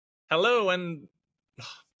Hello and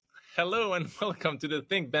hello and welcome to the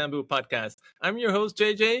Think Bamboo podcast. I'm your host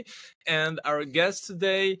JJ, and our guest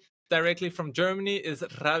today, directly from Germany, is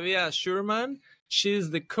Rabia Schurman.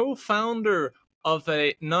 She's the co-founder of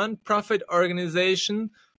a non-profit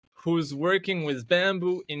organization who's working with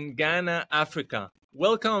bamboo in Ghana, Africa.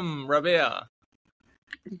 Welcome, Rabia.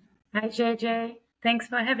 Hi, JJ. Thanks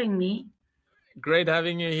for having me. Great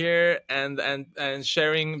having you here and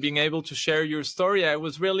sharing, being able to share your story. I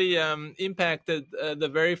was really impacted the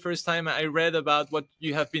very first time I read about what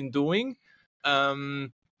you have been doing,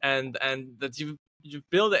 and that you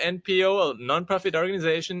built an NPO, a nonprofit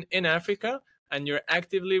organization in Africa, and you're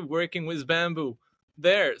actively working with bamboo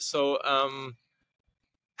there. So,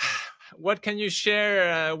 what can you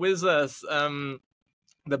share with us, the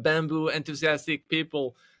bamboo enthusiastic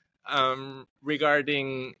people,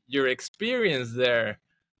 regarding your experience there?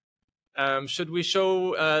 Should we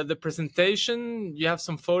show the presentation? You have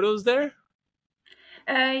some photos there?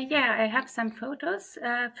 Yeah, I have some photos.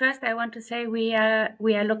 First, I want to say we are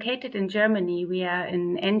located in Germany. We are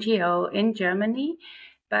an NGO in Germany,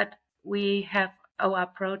 but we have our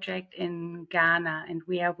project in Ghana, and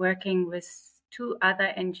we are working with two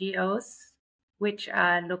other NGOs which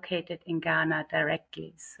are located in Ghana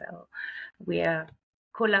directly. So we are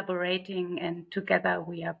collaborating, and together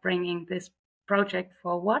we are bringing this project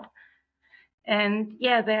forward. And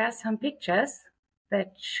yeah, there are some pictures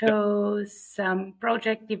that show some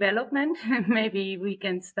project development. Maybe we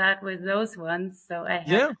can start with those ones. So I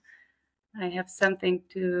have something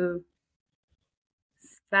to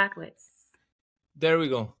start with. There we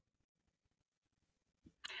go.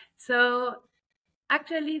 So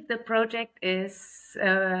actually, the project is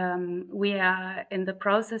we are in the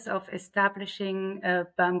process of establishing a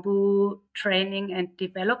bamboo training and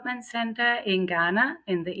development center in Ghana,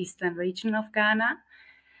 in the eastern region of Ghana.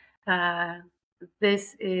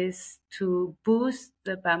 This is to boost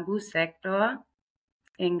the bamboo sector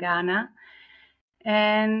in Ghana.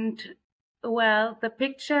 And well, the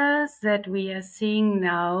pictures that we are seeing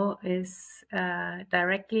now is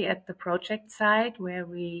directly at the project site where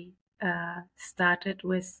we started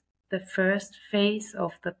with the first phase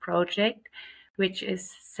of the project, which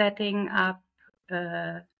is setting up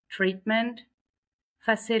a treatment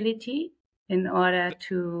facility in order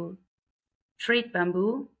to treat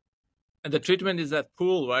bamboo. And the treatment is that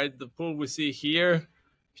pool, right? The pool we see here,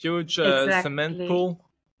 huge cement Exactly. pool,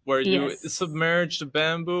 where you Yes. submerge the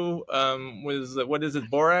bamboo with, what is it,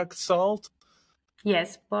 borax salt?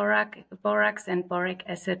 Yes, borax and boric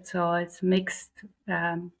acid salts mixed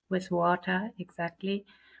with water, exactly,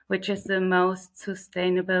 which is the most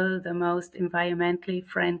sustainable, the most environmentally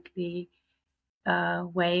friendly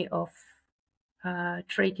way of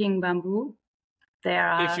treating bamboo. There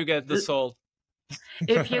are, If you get the salt.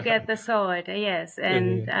 if you get the salt, yes.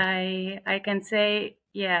 And I can say,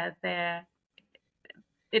 yeah,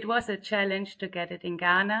 it was a challenge to get it in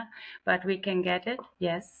Ghana, but we can get it,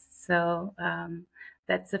 yes. So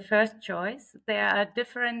that's the first choice. There are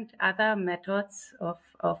different other methods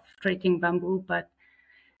of treating bamboo, but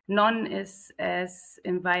none is as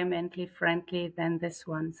environmentally friendly than this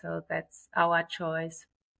one. So that's our choice,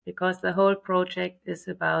 because the whole project is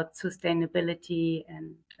about sustainability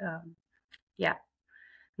and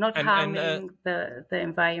not harming the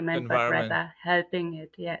environment, but rather helping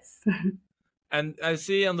it. Yes. And I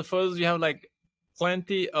see on the photos you have like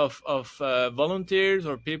plenty of volunteers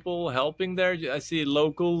or people helping there. I see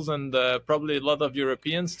locals and probably a lot of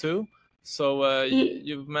Europeans too. So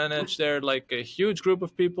you've managed there like a huge group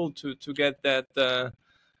of people to get that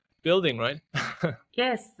building, right?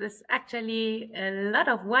 Yes, there's actually a lot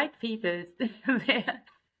of white people there.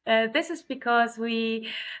 This is because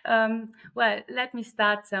well, let me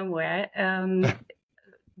start somewhere.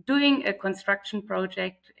 Doing a construction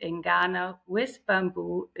project in Ghana with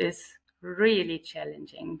bamboo is really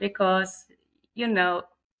challenging because,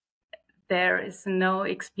 there is no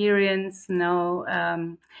experience, no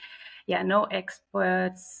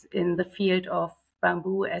experts in the field of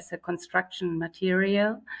bamboo as a construction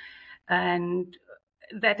material. And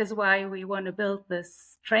that is why we want to build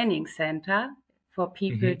this training center for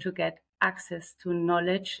people to get access to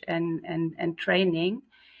knowledge and training.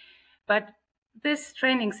 But this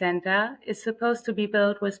training center is supposed to be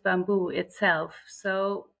built with bamboo itself.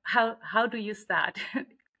 So how do you start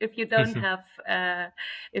if you don't have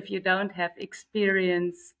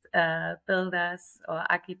experienced builders or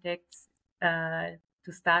architects to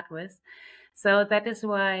start with? So that is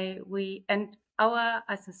why our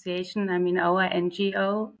association, our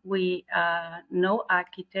NGO, we are no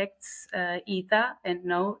architects either and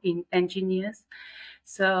no engineers.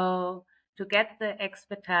 So to get the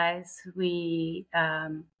expertise, we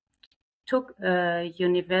took a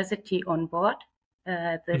university on board.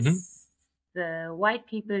 Mm-hmm. The white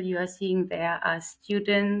people you are seeing there are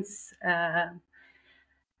students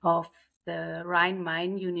of the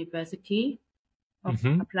Rhine-Main University of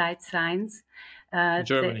Mm-hmm. Applied Science.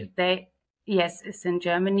 Germany. Yes, it's in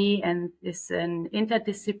Germany, and it's an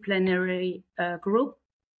interdisciplinary group.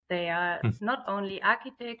 They are not only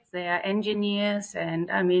architects, they are engineers,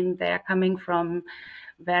 and I mean, they are coming from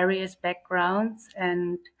various backgrounds.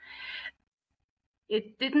 And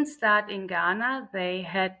it didn't start in Ghana.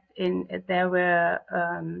 There were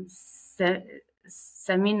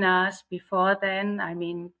seminars before then. I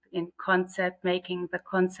mean, in concept, making the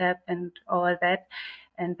concept and all that.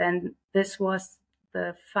 And then this was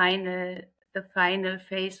the final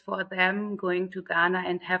phase for them, going to Ghana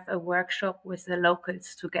and have a workshop with the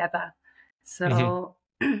locals together. So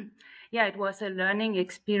yeah, it was a learning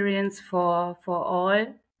experience for all.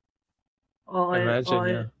 Imagine,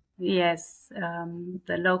 yeah. Yes,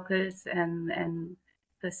 the locals and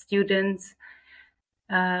the students.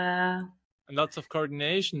 And lots of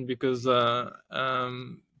coordination because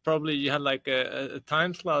probably you had like a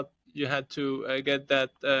time slot. You had to get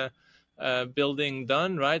that building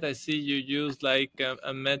done, right? I see you used like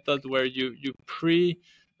a method where you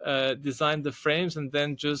designed the frames and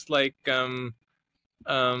then just like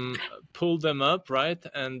pull them up, right?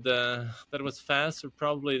 And that was faster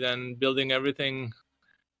probably than building everything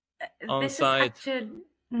on site.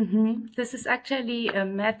 This is actually a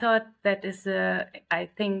method that is, I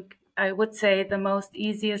think, I would say the most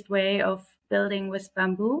easiest way of building with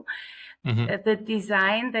bamboo. The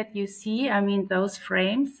design that you see, I mean, those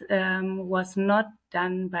frames was not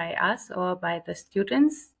done by us or by the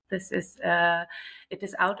students. It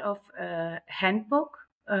is out of a handbook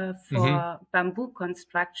for bamboo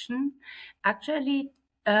construction. Actually,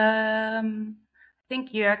 I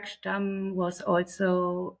think Jörg Stamm was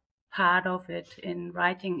also part of it in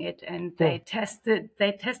writing it, and they tested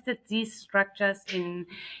these structures in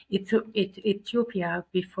Ethiopia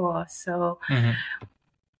before. So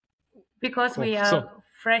because we are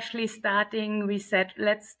freshly starting, we said,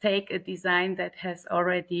 let's take a design that has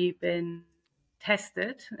already been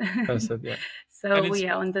tested. Yeah. So we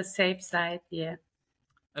are on the safe side, yeah.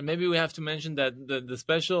 And maybe we have to mention that the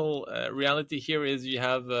special reality here is you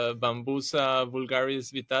have Bambusa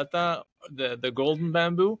vulgaris vittata, the golden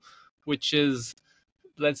bamboo, which is,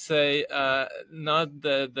 let's say, not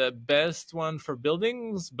the best one for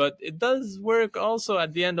buildings, but it does work also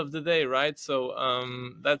at the end of the day, right? So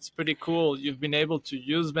that's pretty cool. You've been able to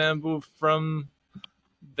use bamboo from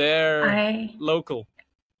their local.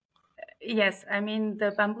 Yes, I mean,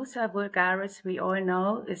 the Bambusa vulgaris, we all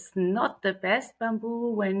know, is not the best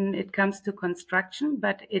bamboo when it comes to construction,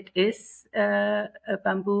 but it is a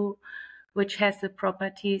bamboo which has the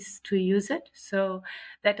properties to use it. So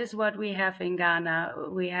that is what we have in Ghana.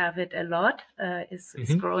 We have it a lot. It's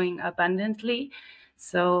growing abundantly.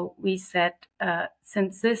 So we said,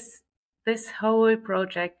 since this whole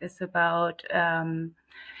project is about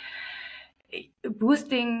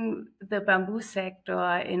boosting the bamboo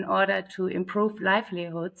sector in order to improve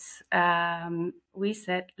livelihoods, we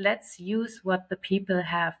said, let's use what the people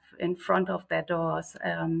have in front of their doors.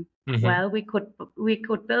 Well, we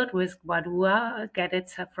could build with Guadua, get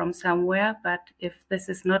it from somewhere, but if this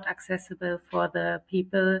is not accessible for the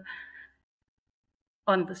people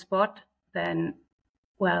on the spot, then,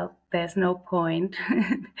 well, there's no point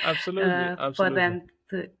for them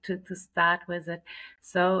to start with it.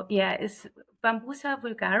 So yeah, it's Bambusa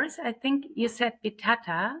vulgaris. I think you said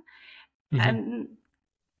vittata.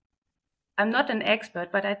 I'm not an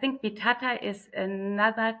expert, but I think vittata is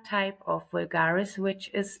another type of vulgaris, which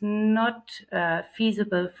is not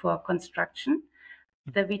feasible for construction.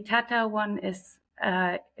 The vittata one is,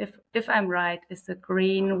 if I'm right, is the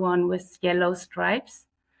green one with yellow stripes.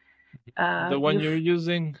 The one you're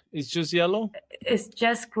using is just yellow? It's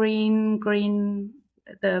just green,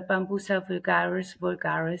 the Bambusa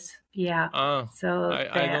vulgaris. Yeah. So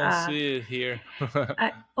I don't see it here.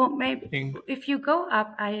 Maybe if you go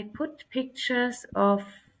up, I put pictures of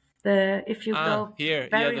if you go here,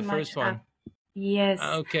 very the first one. Up, yes.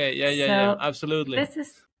 Okay, yeah, absolutely.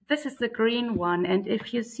 This is the green one, and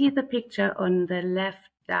if you see the picture on the left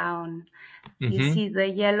down, you see the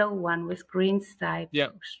yellow one with green stripes.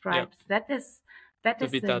 That is the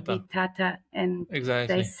vittata, and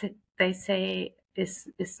exactly. they say is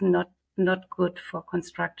not good for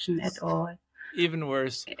construction at all. Even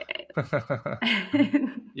worse.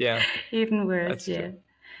 Yeah. Even worse.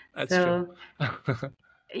 That's true.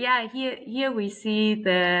 Yeah, here we see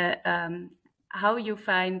the how you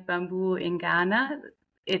find bamboo in Ghana.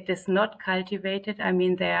 it is not cultivated. I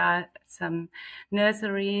mean, there are some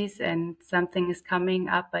nurseries and something is coming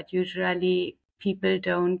up, but usually people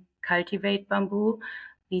don't cultivate bamboo.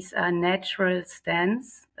 These are natural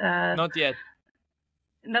stands. Not yet.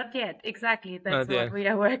 Not yet, exactly. That's Not what yet. we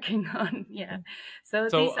are working on. Yeah. So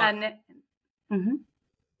So, these are. Mhm.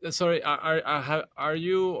 sorry, are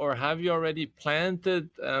you or have you already planted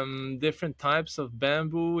different types of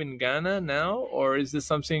bamboo in Ghana now, or is this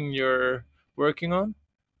something you're working on?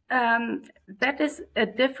 That is a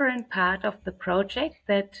different part of the project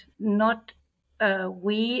that not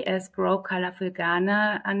we as Grow Colorful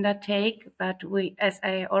Ghana undertake, but we, as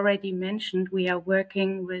I already mentioned, we are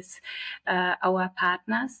working with our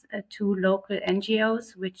partners, two local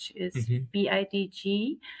NGOs, which is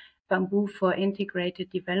BIDG, Bamboo for Integrated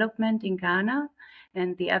Development in Ghana,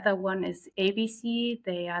 and the other one is ABC.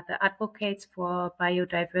 They are the advocates for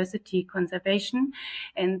biodiversity conservation,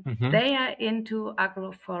 and they are into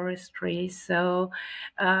agroforestry. So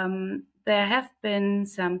there have been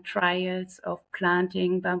some trials of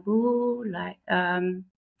planting bamboo, like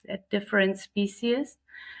at different species.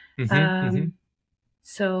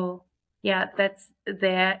 So yeah, that's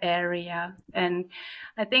their area, and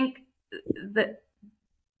I think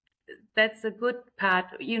that's a good part.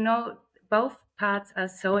 You know, both parts are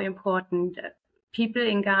so important. People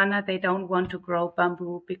in Ghana, they don't want to grow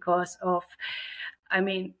bamboo because of, I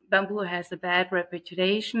mean, bamboo has a bad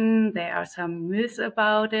reputation. There are some myths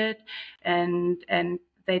about it, and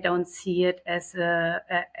they don't see it as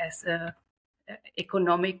a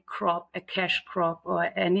economic crop, a cash crop,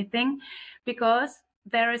 or anything, because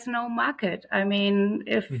there is no market. I mean,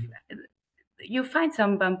 if you find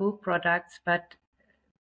some bamboo products, but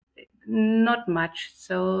not much.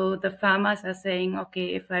 So the farmers are saying,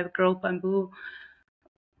 okay, if I grow bamboo,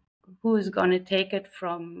 who is going to take it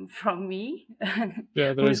from me?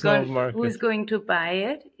 Yeah, there is no market. Who's going to buy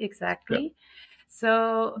it? Exactly. Yeah.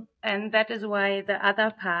 So, and that is why the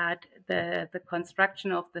other part, the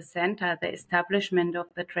construction of the center, the establishment of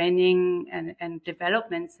the training and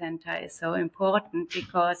development center is so important,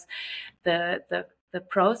 because the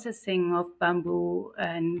processing of bamboo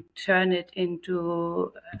and turn it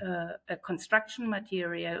into a construction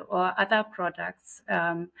material or other products,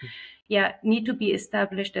 need to be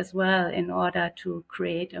established as well in order to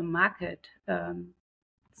create a market.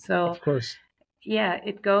 So, of course, yeah,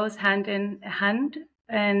 it goes hand in hand,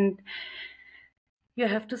 and you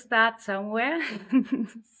have to start somewhere.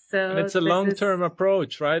 So and it's a long-term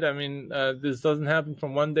approach, right? I mean, this doesn't happen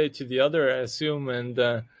from one day to the other, I assume.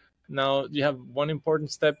 And now you have one important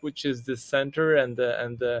step, which is the center and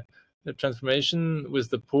the transformation with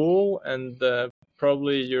the pool, and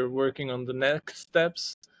probably you're working on the next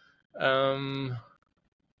steps.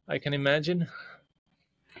 I can imagine.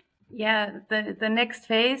 Yeah, the next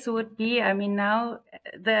phase would be, I mean, now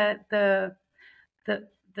the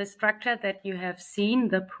structure that you have seen,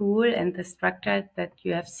 the pool and the structure that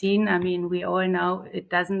you have seen, I mean, we all know it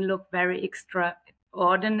doesn't look very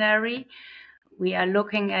extraordinary. We are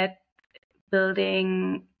looking at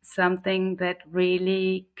building something that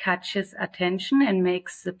really catches attention and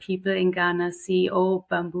makes the people in Ghana see, oh,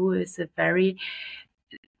 bamboo is a very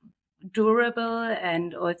durable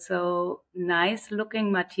and also nice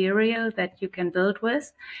looking material that you can build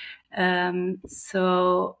with.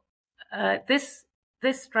 So this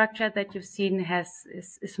structure that you've seen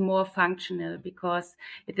is more functional, because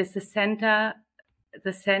it is the center,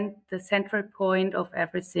 the central point of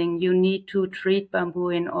everything. You need to treat bamboo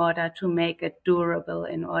in order to make it durable,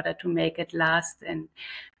 in order to make it last and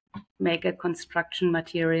make a construction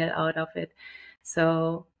material out of it.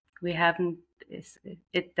 So we haven't,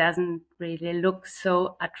 it doesn't really look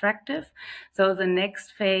so attractive. So the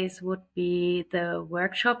next phase would be the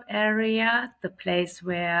workshop area, the place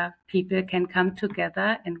where people can come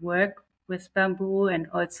together and work with bamboo, and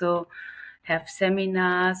also have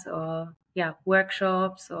seminars or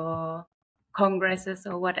workshops or congresses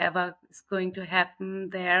or whatever is going to happen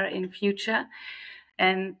there in future.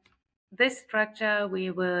 And this structure,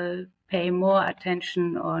 we will pay more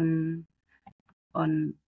attention on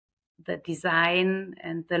the design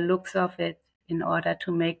and the looks of it, in order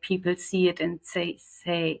to make people see it and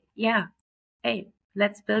say, yeah, hey,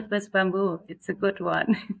 let's build with bamboo. It's a good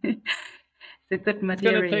one. It's a good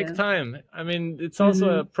material. It's going to take time. I mean, it's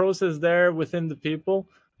also a process there within the people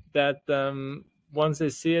that once they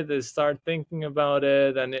see it, they start thinking about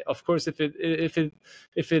it. And of course, if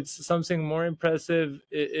it's something more impressive,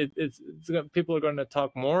 it's people are going to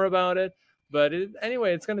talk more about it. But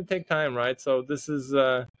anyway, it's going to take time, right? So this is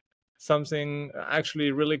something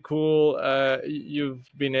actually really cool you've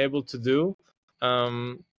been able to do.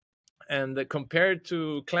 and compared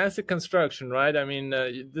to classic construction, right? I mean,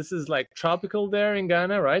 this is like tropical there in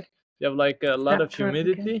Ghana, right? You have like a lot of Subtropical.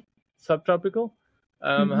 humidity, subtropical.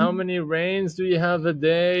 How Hmm. many rains do you have a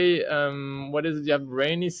day? What is it? You have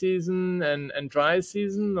rainy season and dry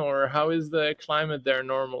season, or how is the climate there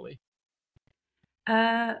normally?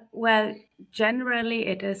 Well, generally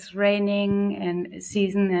it is raining and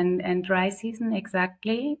season and dry season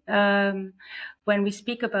exactly. When we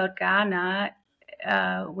speak about Ghana,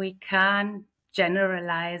 we can't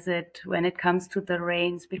generalize it when it comes to the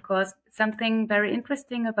rains, because something very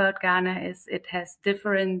interesting about Ghana is it has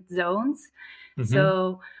different zones. Mm-hmm.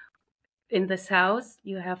 So in the south,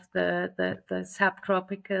 you have the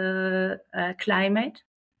subtropical climate,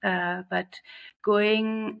 but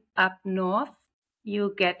going up north,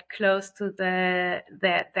 you get close to there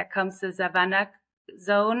comes the savanna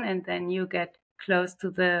zone, and then you get close to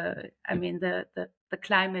the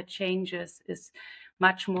climate changes is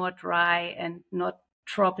much more dry and not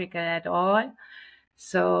tropical at all.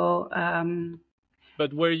 So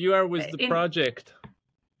But where you are with the in project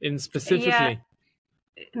in yeah, specifically?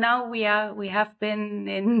 now we have been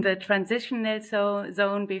in the transitional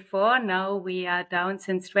zone before. Now we are down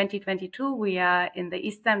since 2022. We are in the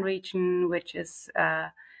eastern region, which is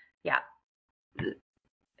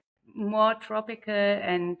more tropical,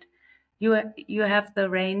 and you have the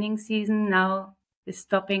raining season now is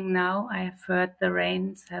stopping now. I have heard the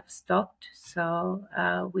rains have stopped, so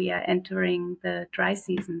we are entering the dry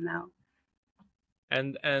season now.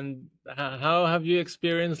 And how have you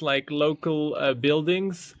experienced like local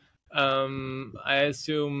buildings? I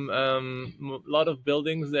assume a lot of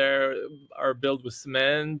buildings there are built with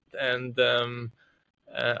cement and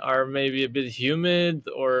are maybe a bit humid,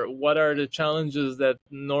 or what are the challenges that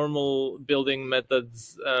normal building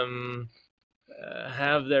methods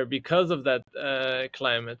have there because of that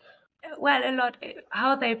climate? Well, a lot.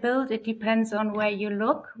 How they build, it depends on where you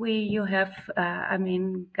look. You have,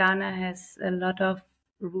 Ghana has a lot of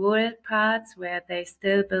rural parts where they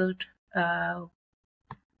still build uh,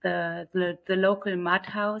 the local mud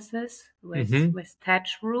houses Mm-hmm. with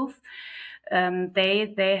thatch roof.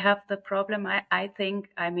 They have the problem. I think,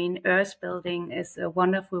 earth building is a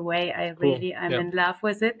wonderful way. Cool. I'm Yeah. in love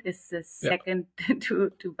with it. It's the Yeah. second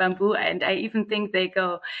to bamboo, and I even think they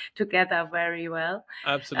go together very well.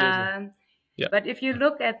 Absolutely. Um, Yeah. but if you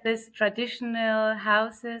look at these traditional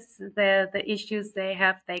houses, the issues they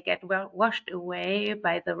have, they get washed away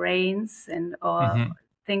by the rains and or Mm-hmm.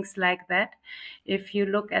 things like that. If you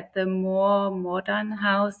look at the more modern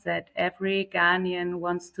house that every Ghanaian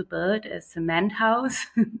wants to build, a cement house,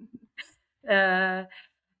 uh,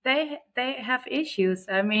 they have issues.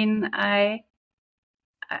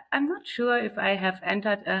 I'm not sure if I have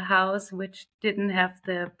entered a house which didn't have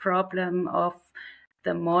the problem of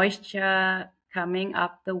the moisture coming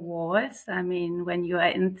up the walls. I mean, when you are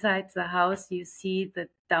inside the house, you see the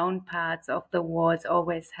down parts of the walls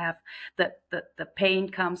always have the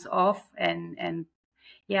paint comes off, and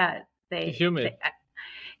yeah, Humid.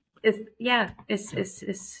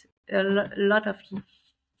 it's a lot of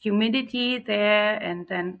humidity there, and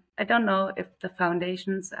then I don't know if the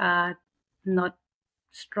foundations are not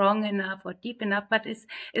strong enough or deep enough, but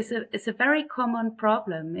it's a very common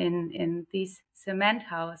problem in these cement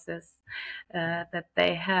houses that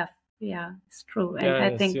they have. Yeah, it's true, and Yeah, I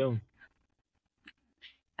assume.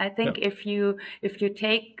 Yeah. if you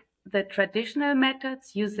take the traditional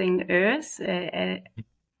methods using earth,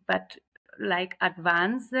 but like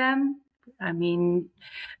advance them, I mean,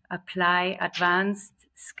 apply advanced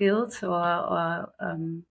skills or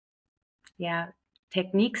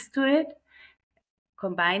techniques to it,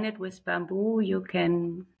 combine it with bamboo, you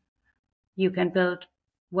can build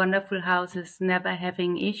wonderful houses, never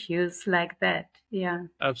having issues like that. Yeah.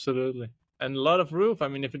 Absolutely. And a lot of roof. I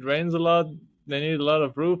mean, if it rains a lot, they need a lot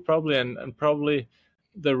of roof probably, and probably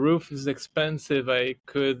the roof is expensive. I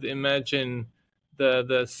could imagine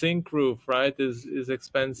the zinc roof, right, is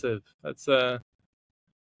expensive. That's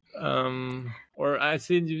or I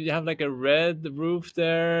see you have like a red roof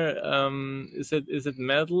there. Is it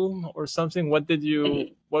metal or something? What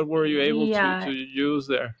were you able to Yeah, use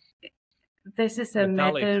there? this is a Metallic.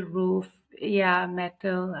 metal roof. Yeah,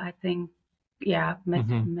 metal, I think. Yeah,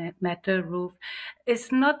 Mm-hmm. metal roof.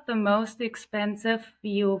 It's not the most expensive.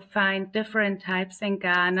 You find different types in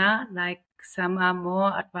Ghana, like some are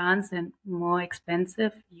more advanced and more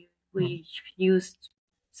expensive. We used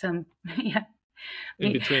some, yeah,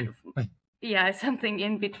 In we, between. yeah, something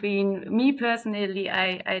in between. Me personally,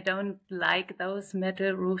 I don't like those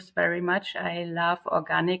metal roofs very much. I love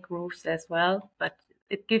organic roofs as well, but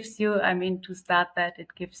it gives you, to start that, it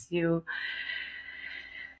gives you,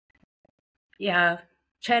 yeah,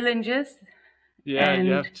 challenges. Yeah,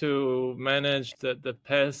 you And have to manage the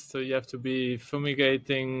pests, so you have to be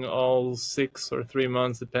fumigating all 6 or 3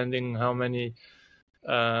 months, depending how many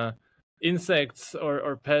uh, insects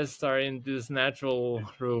or pests are in this natural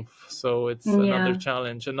roof. So it's another yeah,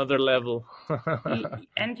 challenge, another level.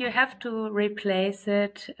 and you have to replace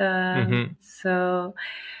it. Hmm. So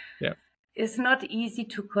Yeah, it's not easy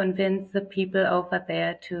to convince the people over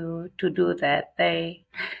there to do that. They,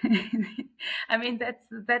 I mean,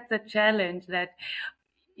 that's a challenge that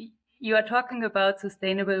you are talking about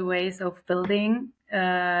sustainable ways of building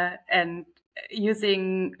and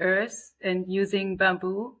using earth and using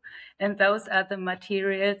bamboo. And those are the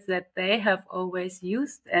materials that they have always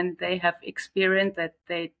used, and they have experienced that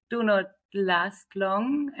they do not last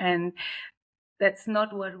long. And that's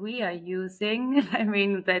not what we are using. I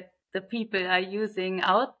mean, that the people are using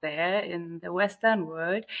out there in the Western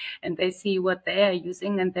world, and they see what they are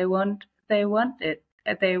using, and they want it.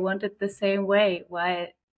 They want it the same way. While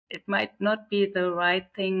it might not be the right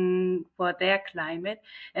thing for their climate,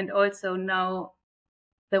 and also now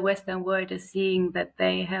the Western world is seeing that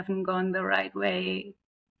they haven't gone the right way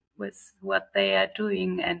with what they are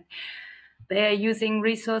doing, and they are using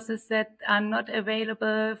resources that are not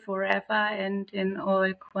available forever and in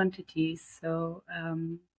all quantities. So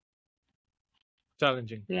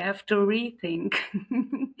challenging. we have to rethink.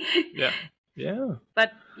 Yeah, yeah,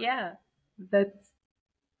 But yeah, that's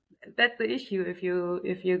the issue. If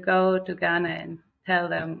you go to Ghana and tell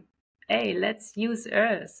them, "Hey, let's use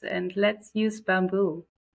earth and let's use bamboo,"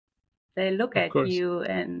 they look of at course, you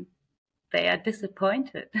and they are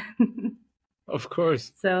disappointed. of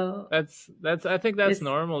course. So That's I think that's it's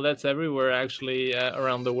normal. That's everywhere actually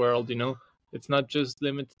around the world. It's not just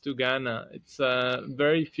limited to Ghana. It's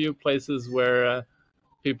very few places where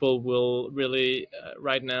people will really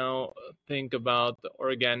right now think about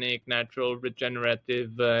organic, natural,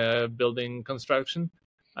 regenerative building construction.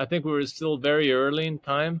 I think we're still very early in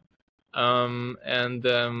time, and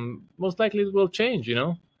most likely it will change.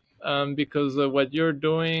 Because what you're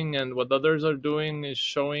doing and what others are doing is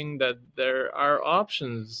showing that there are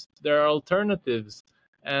options, there are alternatives,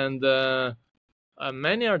 and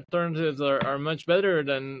many alternatives are much better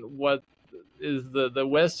than what is the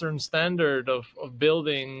Western standard of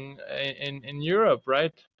building in Europe,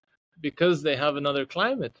 right? Because they have another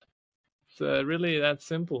climate. It's really that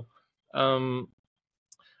simple. Um,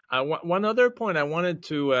 one other point I wanted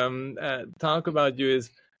to talk about you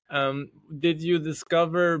is, did you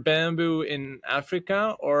discover bamboo in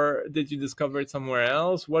Africa or did you discover it somewhere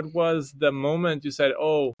else? What was the moment you said,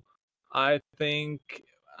 "Oh, I think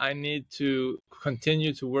I need to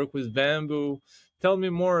continue to work with bamboo"? Tell me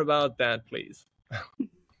more about that, please.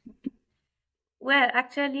 Well,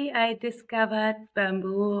 actually, I discovered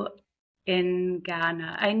bamboo in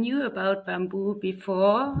Ghana. I knew about bamboo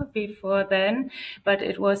before then, but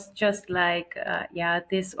it was just like,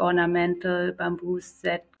 this ornamental bamboos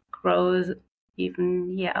that grows even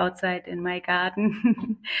here outside in my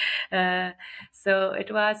garden. uh, so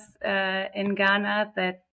it was in Ghana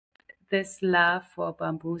that this love for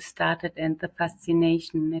bamboo started and the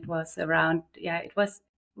fascination. It was around, it was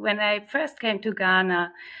when I first came to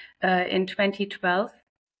Ghana in 2012.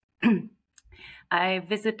 I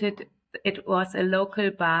visited, it was a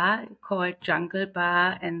local bar called Jungle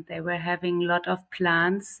Bar, and they were having a lot of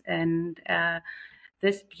plants and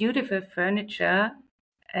this beautiful furniture.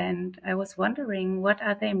 And I was wondering, what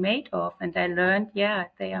are they made of? And I learned,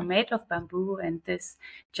 they are made of bamboo, and this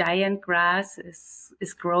giant grass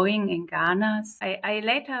is growing in Ghana. I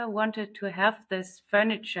later wanted to have this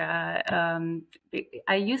furniture.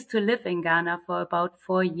 I used to live in Ghana for about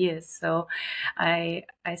 4 years. So I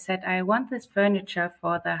said, I want this furniture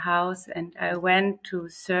for the house. And I went to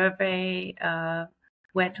survey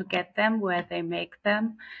where to get them, where they make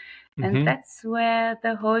them. And Hmm. that's where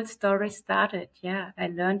the whole story started. Yeah, I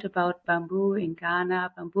learned about bamboo in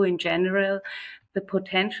Ghana, bamboo in general, the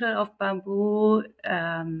potential of bamboo.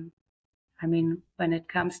 I mean, when it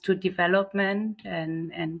comes to development,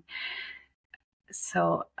 and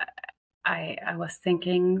so I was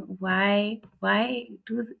thinking, why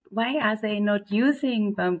are they not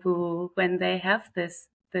using bamboo when they have this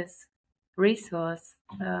resource?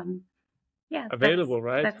 Yeah, Available,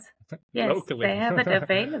 right? that's yes, Locally. they have it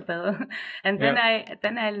available. And Yeah.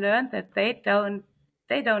 then I learned that they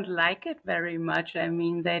don't like it very much. I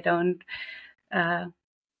mean, they don't uh,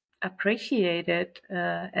 appreciate it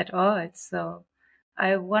at all. So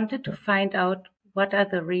I wanted to find out what are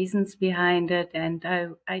the reasons behind it, and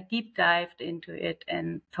I deep dived into it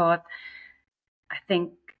and thought, I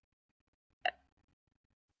think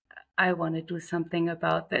I want to do something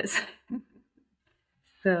about this.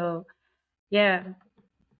 So yeah.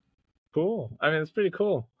 Cool. I mean, it's pretty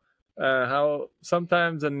cool. How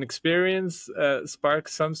sometimes an experience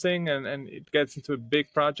sparks something, and it gets into a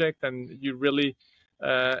big project, and you really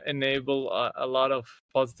enable a lot of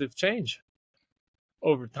positive change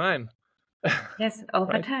over time. Yes,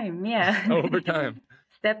 over Right? time, yeah. Over time.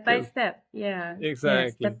 Step by 'Cause- step, yeah. Yeah,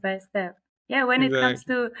 exactly. step by step. Yeah, when it comes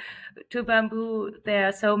Exactly. to bamboo, there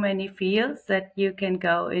are so many fields that you can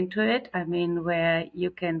go into it. I mean, where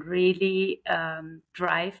you can really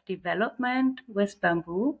drive development with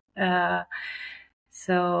bamboo.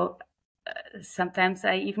 So sometimes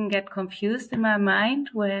I even get confused in my mind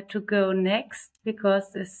where to go next,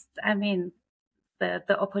 because I mean,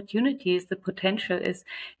 the opportunities, the potential is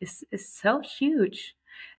so huge,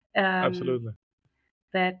 Absolutely.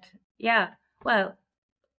 that, yeah, well,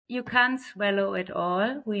 you can't swallow it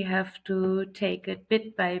all. We have to take it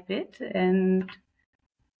bit by bit and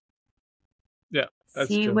Yeah, that's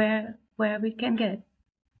see true. where we can get.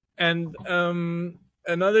 And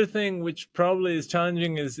another thing which probably is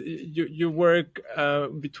challenging is you work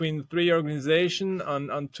between three organizations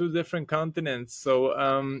on two different continents. So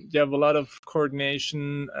you have a lot of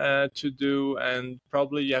coordination to do, and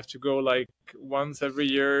probably you have to go like once every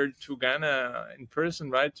year to Ghana in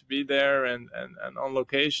person, right? To be there and on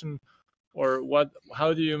location, or what?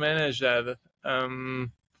 How do you manage that?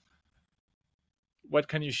 What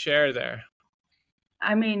can you share there?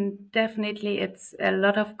 I mean, definitely it's a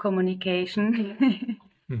lot of communication.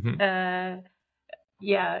 Mm-hmm.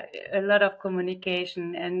 Yeah, a lot of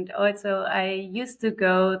communication. And also I used to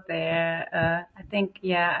go there. I think,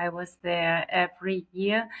 yeah, I was there every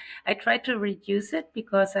year. I try to reduce it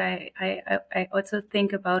because I also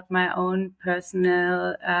think about my own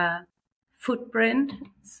personal footprint.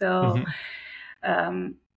 So, Mm-hmm.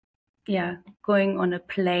 um, yeah, going on a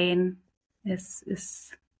plane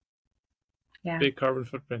is yeah. Big carbon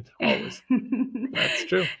footprint, always. That's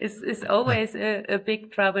true. It's always a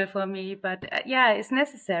big trouble for me, but yeah, it's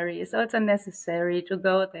necessary. It's also necessary to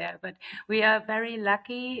go there. But we are very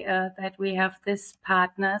lucky that we have these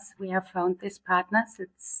partners. We have found these partners.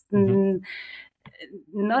 It's Mm-hmm.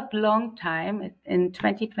 not long time in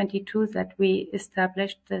 2022 that we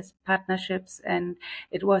established these partnerships, and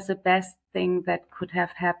it was the best thing that could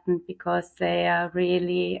have happened, because they are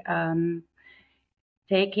really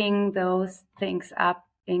taking those things up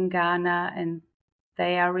in Ghana, and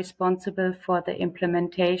they are responsible for the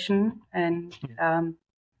implementation, and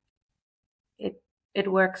it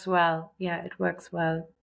it works well. Yeah, it works well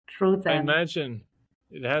through I them. imagine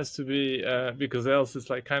it has to be because else it's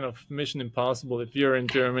like kind of mission impossible if you're in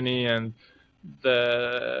Germany and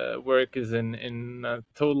the work is in a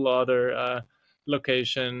total other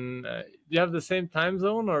location. Do you have the same time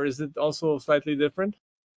zone, or is it also slightly different?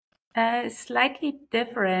 Slightly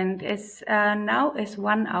different is now is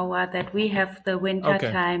 1 hour that we have the winter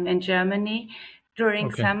Okay. time in Germany. During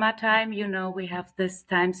Okay. summertime, we have this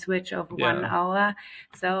time switch of one Yeah. hour.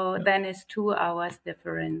 So Yeah. then it's 2 hours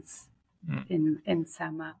difference Mm. in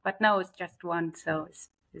summer. But now it's just one, so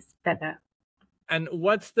it's better. And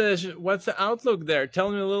what's the outlook there?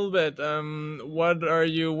 Tell me a little bit. What are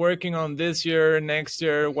you working on this year, next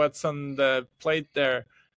year? What's on the plate there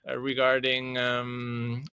regarding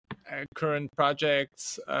current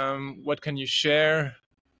projects? What can you share?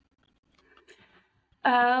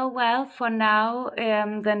 Well, for now,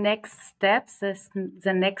 the next steps,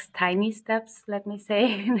 the next tiny steps, let me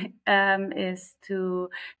say, is to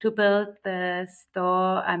build the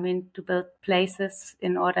store. I mean, to build places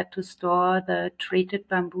in order to store the treated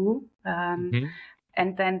bamboo, Mhm.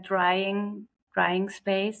 and then drying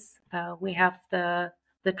space. We have the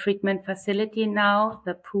treatment facility now,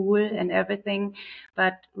 the pool and everything,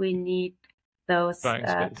 but we need those. Drying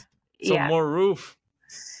space. So Yeah, more roof,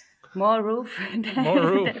 more roof, more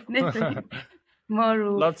roof, definitely more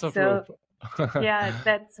roof. lots of roof. So yeah,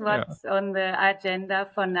 that's Yeah. what's on the agenda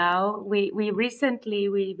for now. We recently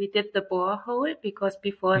we did the borehole, because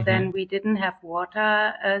before then Mhm. we didn't have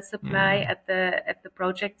water supply Mm. at the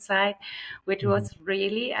project site, which Mhm. was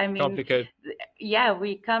really, I mean, Complicated. yeah,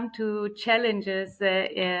 we come to challenges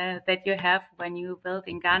that you have when you build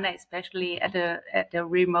in Ghana, especially at a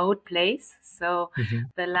remote place. So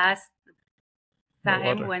Mhm. the last No time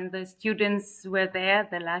water. when the students were there,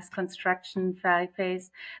 the last construction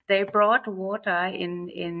phase, they brought water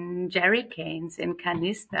in jerry cans, in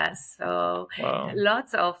canisters. So Wow.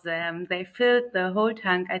 lots of them. They filled the whole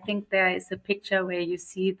tank. I think there is a picture where you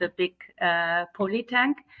see the big poly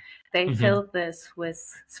tank. They Mhm. filled this with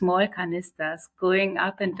small canisters going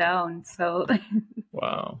up and down. So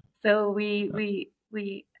Wow. so we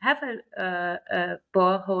have a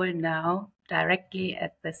borehole now directly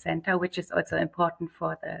at the center, which is also important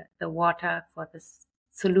for the water for the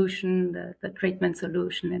solution, the treatment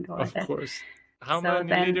solution, and all Of that. course. How So many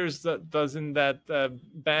then, liters does in that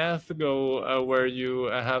bath go where you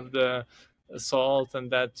have the salt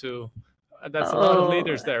and that too? That's a lot of oh,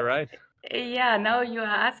 liters there, right? yeah, now you are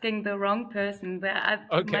asking the wrong person.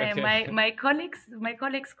 Okay, okay. My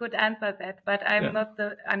colleagues could answer that, but Yeah.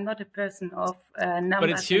 I'm not a person of But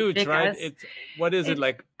numbers it's and huge, right? figures. What is it, It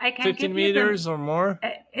like I can 15 give you the meters or more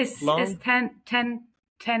is long?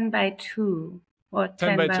 10 by 2 or 10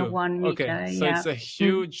 10 by by 2. 1 Okay, meter. so it's Yeah. a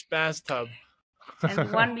huge bathtub.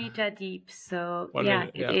 And 1 meter deep. So 1 yeah,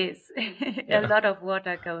 meter, it yeah. is. A Yeah. lot of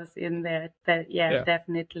water goes in there. Yeah, Yeah.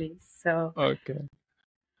 definitely. So Okay.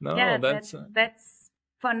 No, yeah, that's that's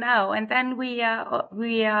for now. And then we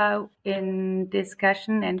are in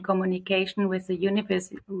discussion and communication with the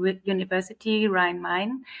University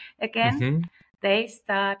Rhine-Main again. Mhm. They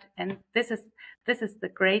start, and this is the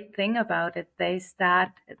great thing about it. They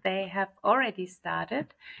have already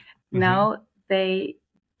started. Now they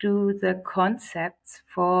do the concepts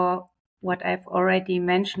for what I've already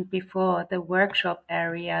mentioned before, the workshop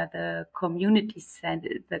area, the community center,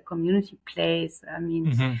 the community place. I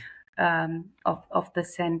mean, of the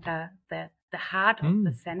center, the heart of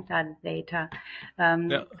the center later.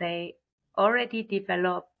 Yeah. They already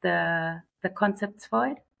developed the concepts for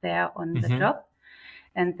it. They are on the job.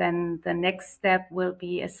 And then the next step will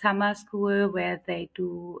be a summer school where they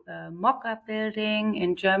do a mock-up building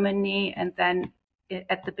in Germany. And then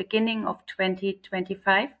at the beginning of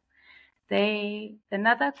 2025,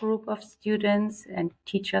 another group of students and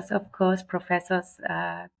teachers, of course, professors,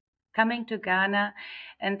 coming to Ghana.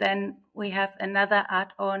 And then we have another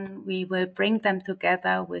add-on. We will bring them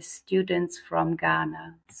together with students from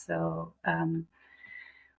Ghana. So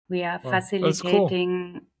we are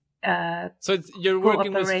facilitating so you're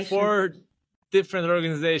working with cooperation. 4 different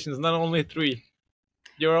organizations, not only 3.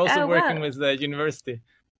 You're also working with the university.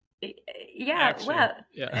 Yeah, Actually, well,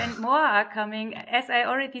 yeah. and more are coming. As I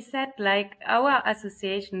already said, like our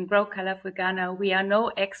association, Grow Colorful Ghana, we are no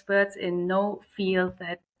experts in no field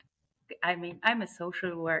that, I mean, I'm a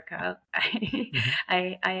social worker.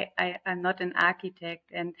 I'm not an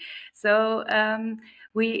architect. And so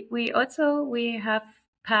we have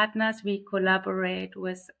partners. We collaborate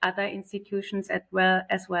with other institutions as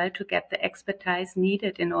well to get the expertise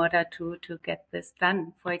needed in order to get this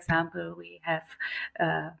done. For example,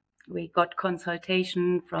 we got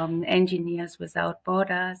consultation from Engineers Without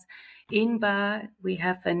Borders. INBA, we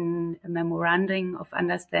have a memorandum of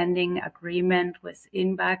understanding agreement with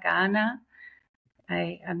INBA Ghana.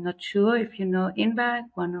 I'm not sure if you know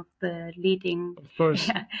INBA, one of the leading. Of course.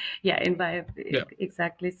 Yeah, INBA, yeah.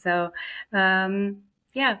 Exactly. So,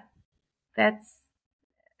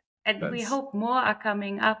 we hope more are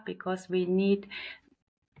coming up because we need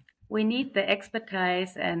the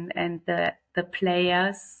expertise and the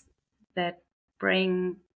players that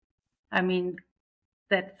bring,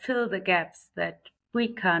 that fill the gaps that we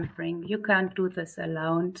can't bring. You can't do this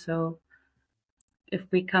alone. So if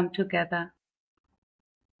we come together,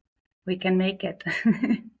 we can make it.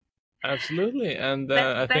 Absolutely. And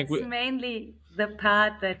I think that's mainly the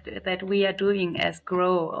part that we are doing as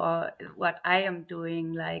Grow, or what I am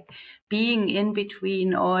doing, like being in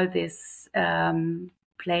between all these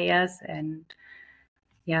players and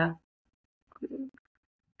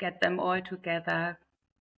get them all together,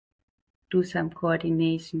 do some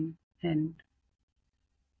coordination. And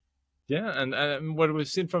and what we've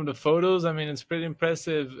seen from the photos, I mean, it's pretty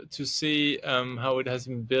impressive to see how it has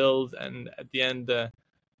been built, and at the end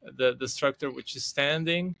the structure which is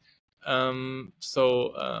standing.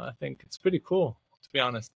 So I think it's pretty cool, to be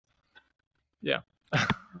honest. Yeah.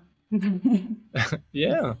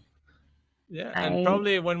 Yeah. Yeah, and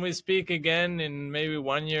probably when we speak again in maybe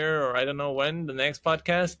 1 year, or I don't know when, the next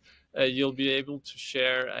podcast, you'll be able to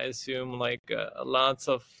share, I assume, like lots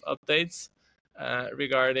of updates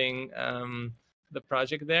regarding the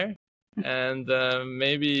project there. And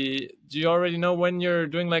maybe, do you already know when you're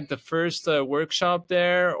doing like the first workshop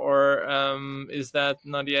there, or is that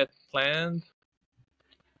not yet planned?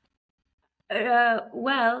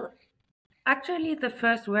 Well, actually, the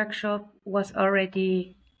first workshop was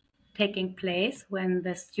already taking place when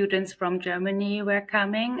the students from Germany were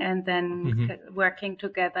coming, and then working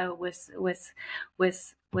together with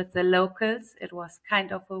the locals. It was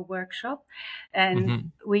kind of a workshop,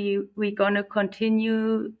 and we're gonna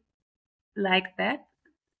continue like that.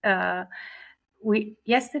 It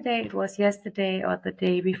was yesterday or the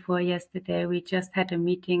day before yesterday, we just had a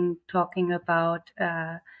meeting talking about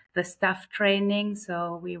the staff training.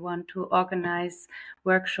 So we want to organize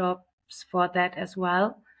workshops for that as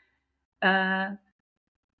well.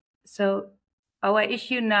 So our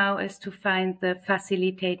issue now is to find the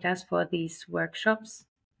facilitators for these workshops.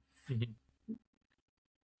 Mhm.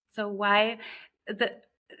 So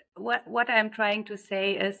what I'm trying to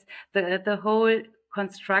say is the whole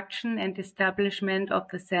construction and establishment of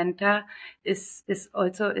the center is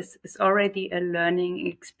already a learning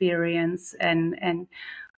experience, and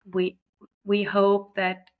we hope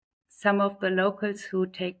that some of the locals who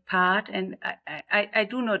take part, and I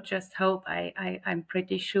do not just hope, I'm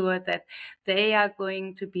pretty sure that they are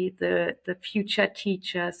going to be the future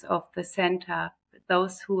teachers of the center,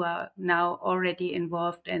 those who are now already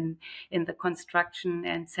involved in the construction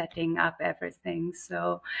and setting up everything.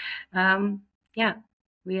 So yeah,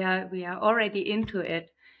 we are already into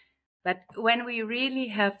it. But when we really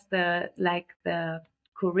have the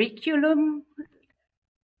curriculum,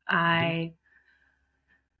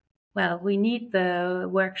 we need the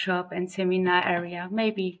workshop and seminar area,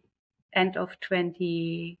 maybe end of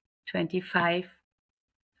 2025,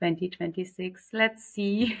 2026. Let's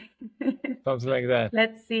see. Something like that.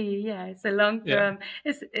 Let's see. Yeah, it's a long term.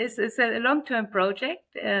 Yeah. It's a long term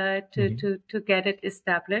project to get it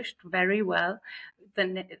established very well.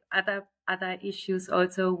 The other issues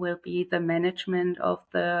also will be the management of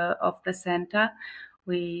the center.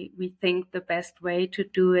 We think the best way to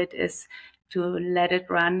do it is to let it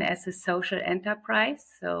run as a social enterprise,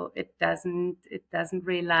 so it doesn't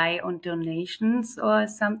rely on donations or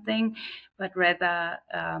something, but rather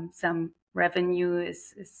some revenue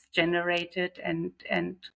is generated, and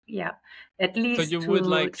yeah, at least so you would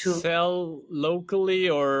like sell locally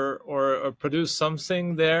or produce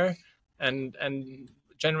something there and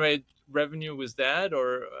generate revenue with that,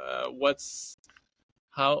 or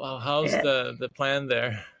how's the plan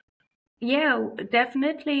there? Yeah,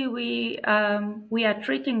 definitely. We are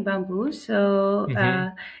treating bamboo, so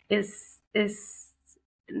is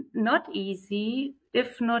not easy,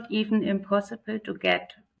 if not even impossible, to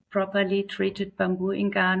get properly treated bamboo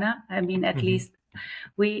in Ghana. I mean, at least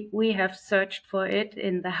we have searched for it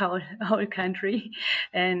in the whole country,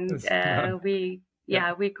 and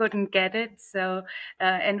we couldn't get it. So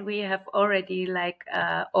and we have already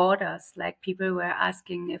orders, like people were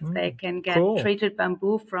asking if they can get treated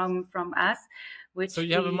bamboo from us, which so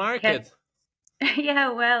you have a market. Yeah,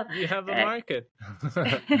 well, you have a market.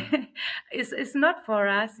 It's not for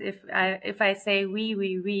us. If I say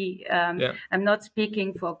we, I'm not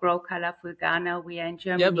speaking for Grow Colorful Ghana. We are in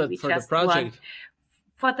Germany. Yeah, but we for just the project.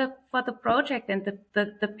 For the project and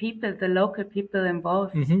the people, the local people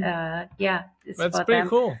involved, it's that's for pretty them.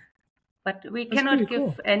 Cool. But we cannot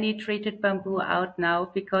give any treated bamboo out now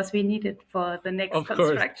because we need it for the next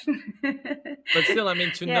construction. But still, I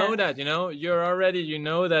mean, to know that, you're already,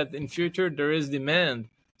 that in future there is demand.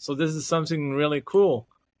 So this is something really cool,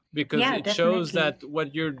 because it shows that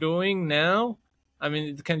what you're doing now, I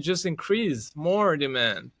mean, it can just increase more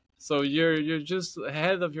demand. So you're just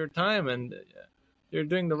ahead of your time, and you're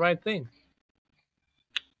doing the right thing.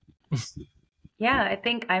 Yeah, I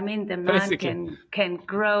think, demand can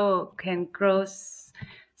grow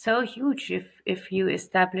so huge if you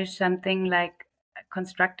establish something like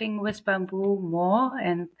constructing with bamboo more,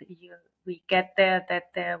 and we get there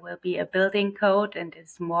that there will be a building code and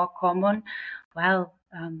it's more common. Well,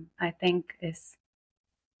 I think is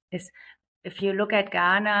if you look at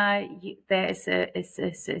Ghana, there is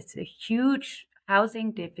a huge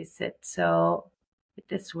housing deficit. So it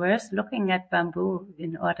is worth looking at bamboo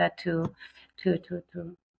in order to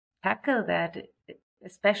tackle that,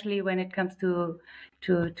 especially when it comes to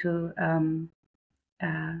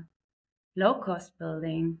low cost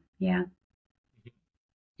building. Yeah.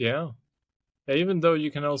 Even though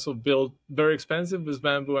you can also build very expensive with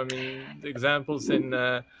bamboo. I mean, the examples in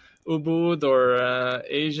Ubud or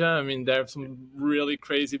Asia, I mean, there are some really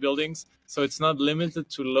crazy buildings. So it's not limited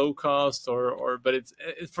to low cost but it's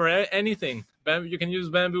for anything. You can use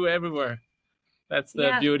bamboo everywhere. That's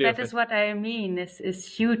the beauty of it. That is what I mean. Is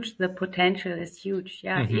huge. The potential is huge.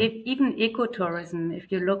 Yeah, even ecotourism.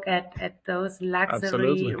 If you look at those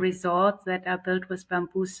luxury resorts that are built with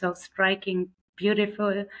bamboo, so striking,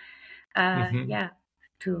 beautiful.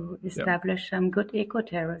 To establish some good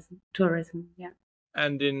ecotourism. Yeah.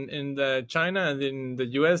 And in the China and in the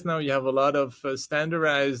US now, you have a lot of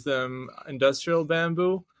standardized industrial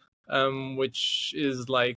bamboo, which is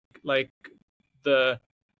like the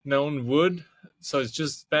known wood. So it's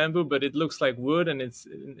just bamboo, but it looks like wood, and it's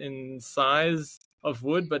in size of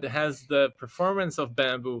wood, but it has the performance of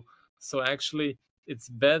bamboo. So actually, it's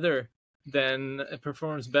better it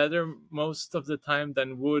performs better most of the time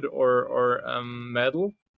than wood or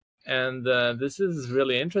metal. And this is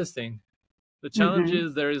really interesting. The challenge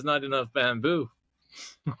is there is not enough bamboo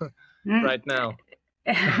right now.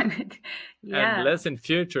 and Yeah. less in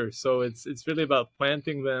future. So it's really about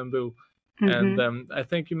planting bamboo. And I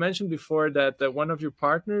think you mentioned before that one of your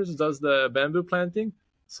partners does the bamboo planting.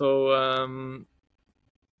 So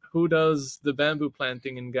who does the bamboo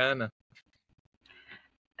planting in Ghana?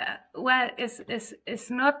 Well, it's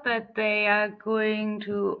not that they are going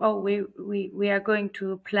to, oh, we are going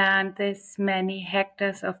to plant this many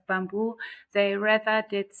hectares of bamboo. They rather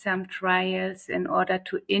did some trials in order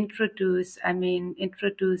to introduce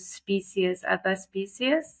species, other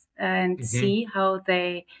species, and see how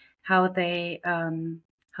they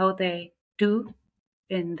do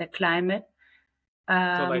in the climate.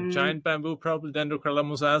 So like giant bamboo, probably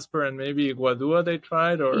Dendrocalamus asper and maybe Guadua they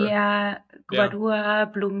tried, or yeah,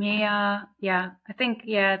 Guadua, Blumea. Yeah, I think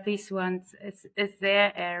these ones is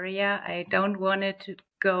their area. I don't want it to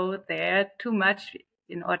go there too much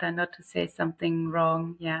in order not to say something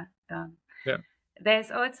wrong. Yeah.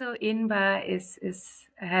 There's also Inba is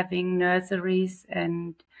having nurseries,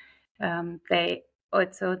 and they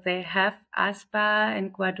have Aspa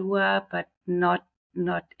and Guadua, but not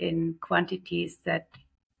in quantities that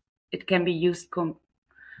it can be used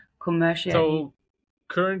commercially. So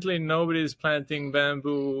currently nobody is planting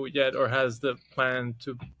bamboo yet, or has the plan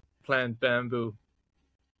to plant bamboo,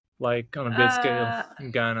 like on a big scale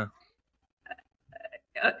in Ghana.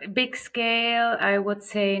 Big scale, I would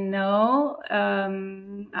say no.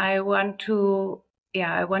 I want to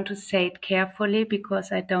say it carefully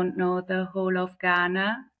because I don't know the whole of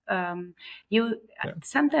Ghana.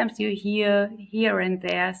 Sometimes you hear here and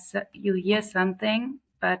there, you hear something,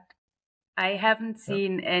 but I haven't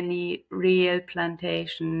seen any real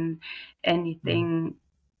plantation, anything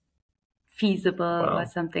feasible or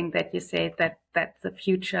something that you say that's the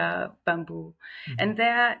future bamboo. And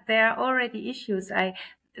there are already issues.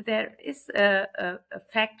 There is a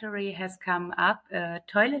factory has come up, a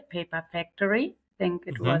toilet paper factory. I think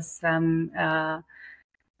it was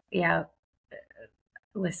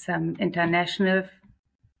with some international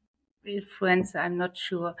influence, I'm not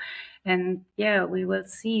sure. And we will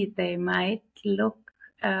see. They might look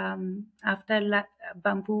after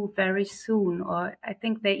bamboo very soon, or I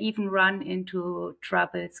think they even run into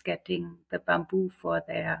troubles getting the bamboo for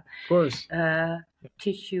their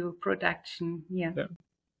tissue production.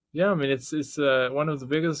 I mean, it's one of the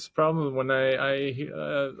biggest problems when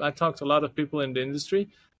I talk to a lot of people in the industry,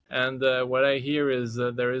 and what I hear is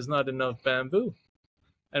there is not enough bamboo,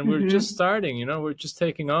 and we're just starting. We're just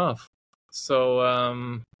taking off. So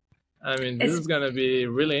I mean, this is going to be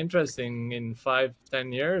really interesting in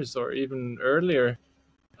 5-10 years or even earlier.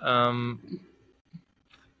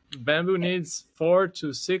 Bamboo needs 4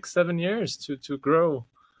 to 6, 7 years to grow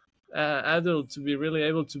adult, to be really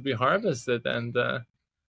able to be harvested. And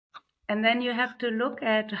then you have to look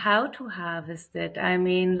at how to harvest it. I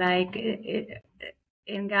mean, like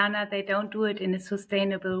in Ghana, they don't do it in a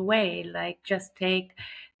sustainable way. Like just take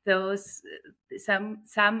those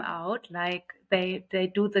some out, like they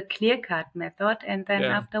do the clear cut method, and then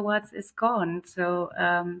afterwards it's gone. So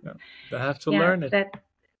they have to learn it. That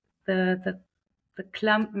the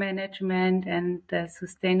clump management and the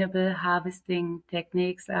sustainable harvesting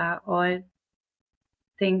techniques are all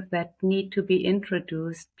things that need to be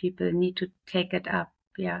introduced. People need to take it up,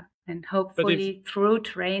 and hopefully through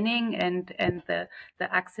training and the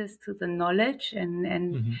access to the knowledge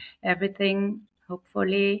and everything,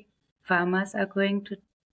 hopefully farmers are going to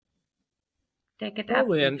take it up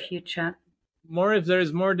in the future. More, if there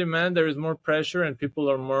is more demand, there is more pressure, and people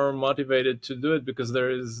are more motivated to do it because there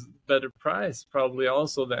is better price probably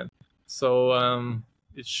also then. So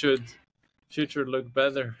it should future look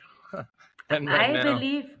better than right now.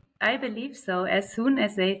 I believe so. As soon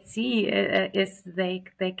as they see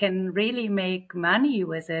they can really make money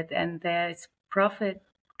with it, and there's profit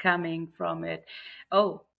coming from it.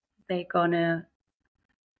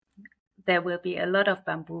 There will be a lot of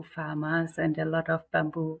bamboo farmers and a lot of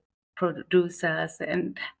bamboo producers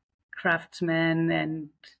and craftsmen and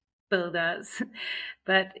builders.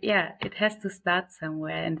 But it has to start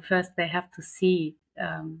somewhere, and first they have to see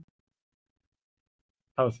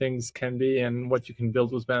how things can be and what you can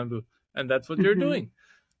build with bamboo, and that's what you're doing.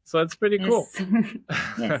 So that's pretty cool.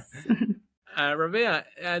 Yes. Rabea,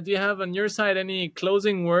 do you have on your side any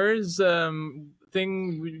closing words,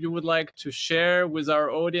 thing you would like to share with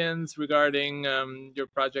our audience regarding your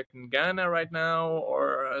project in Ghana right now,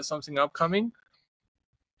 or something upcoming?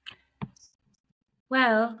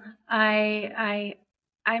 Well, I'm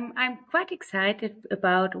quite excited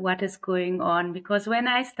about what is going on, because when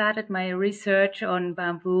I started my research on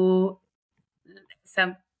bamboo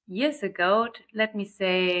some years ago, let me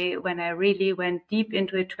say, when I really went deep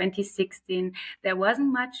into it, 2016, there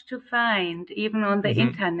wasn't much to find. Even on the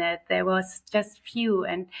internet, there was just few.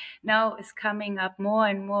 And now it's coming up more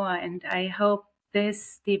and more. And I hope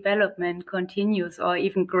this development continues or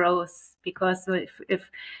even grows, because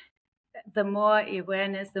if the more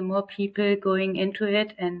awareness, the more people going into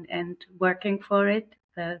it and working for it,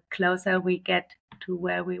 the closer we get to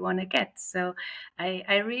where we want to get. So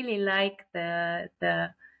I really like the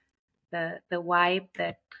vibe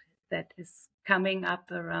that is coming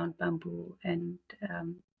up around bamboo, and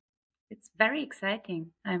it's very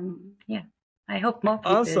exciting. I hope more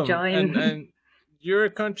people Awesome. join. And you're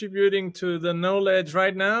contributing to the knowledge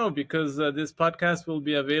right now, because this podcast will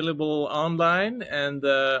be available online, and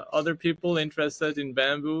other people interested in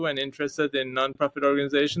bamboo and interested in nonprofit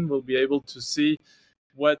organization will be able to see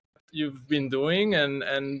what you've been doing,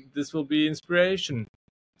 and this will be inspiration.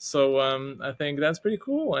 So I think that's pretty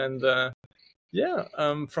cool. And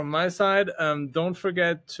from my side, don't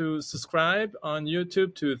forget to subscribe on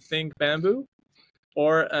YouTube to Think Bamboo,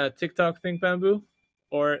 or TikTok Think Bamboo,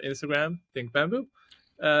 or Instagram Think Bamboo.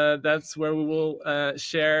 That's where we will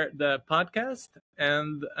share the podcast,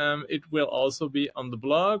 and it will also be on the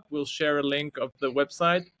blog. We'll share a link of the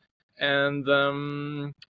website,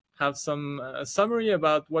 and have some summary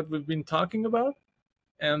about what we've been talking about.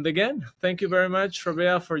 And again, thank you very much,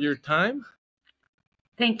 Rabea, for your time.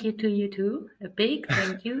 Thank you to you too. A big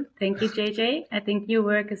thank you. Thank you, JJ. I think your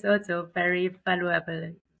work is also very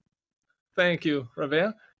valuable. Thank you,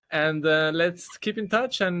 Rabea. And let's keep in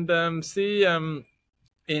touch and see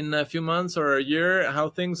in a few months or a year how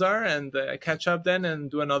things are, and catch up then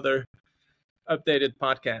and do another updated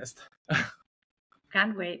podcast.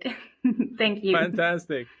 Can't wait. Thank you.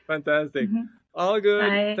 Fantastic. All good.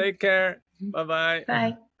 Bye. Take care. Bye-bye.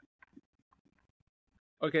 Bye.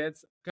 Okay, it's